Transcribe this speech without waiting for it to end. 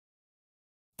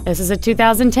This is a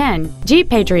 2010 Jeep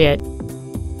Patriot.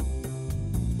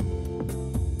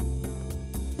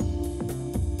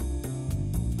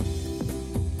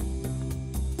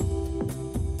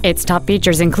 Its top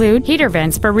features include heater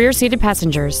vents for rear-seated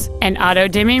passengers, an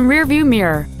auto-dimming rear-view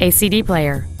mirror, a CD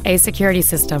player, a security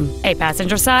system, a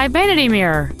passenger-side vanity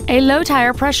mirror, a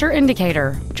low-tire pressure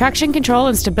indicator, traction control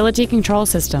and stability control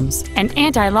systems, an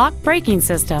anti-lock braking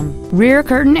system, rear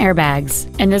curtain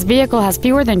airbags, and this vehicle has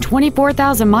fewer than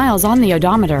 24,000 miles on the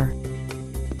odometer.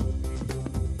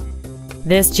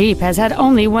 This Jeep has had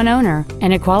only one owner,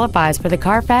 and it qualifies for the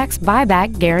Carfax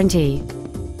buyback guarantee.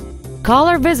 Call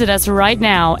or visit us right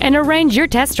now and arrange your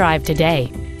test drive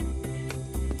today.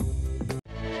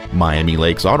 Miami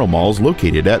Lakes Automall is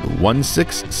located at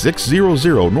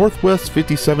 16600 Northwest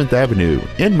 57th Avenue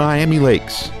in Miami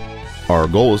Lakes. Our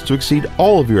goal is to exceed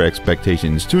all of your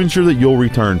expectations to ensure that you'll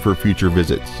return for future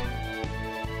visits.